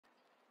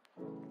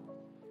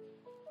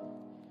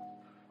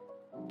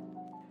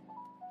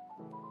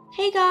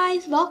Hey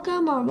guys,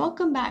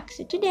 welcome back.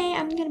 So today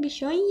I'm going to be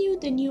showing you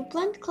the new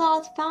blunt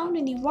claws found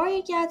in the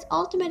Warrior Cats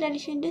Ultimate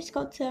Edition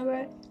Discord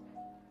server.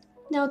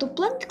 Now the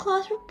blunt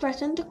claws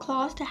represent the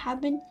claws that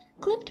have been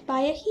clipped by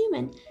a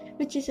human,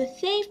 which is a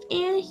safe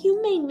and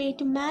humane way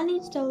to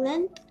manage the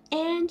length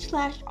and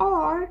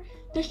or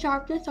the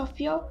sharpness of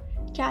your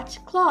cat's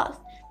claws.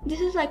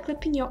 This is like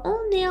clipping your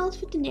own nails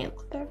with a nail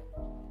clipper.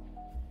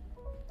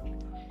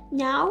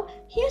 Now,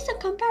 here's a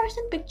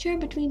comparison picture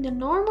between the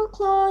normal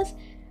claws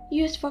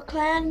used for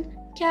clan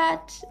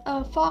cats,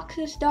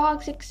 foxes,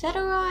 dogs,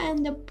 etc.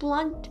 and the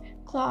blunt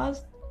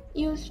claws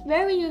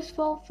very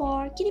useful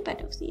for kitty pet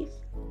OCs.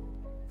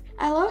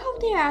 I love how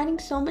they are adding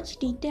so much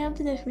detail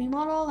to this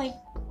remodel, like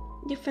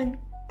different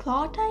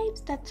claw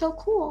types. That's so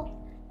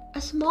cool. A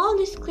small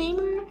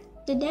disclaimer,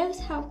 the devs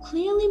have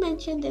clearly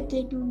mentioned that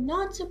they do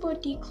not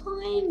support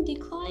declawing.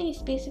 Declawing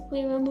is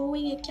basically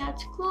removing a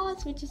cat's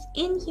claws, which is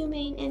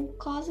inhumane and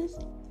causes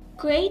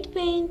great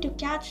pain to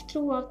cats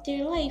throughout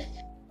their life.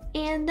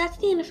 And that's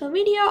the end of the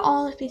video.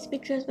 All of these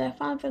pictures were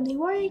found from the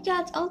Warrior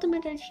Cats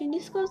Ultimate Edition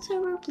Discord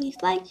server. Please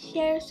like,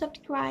 share,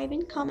 subscribe,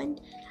 and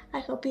comment. I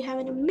hope you have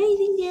an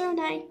amazing day or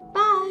night.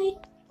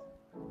 Bye!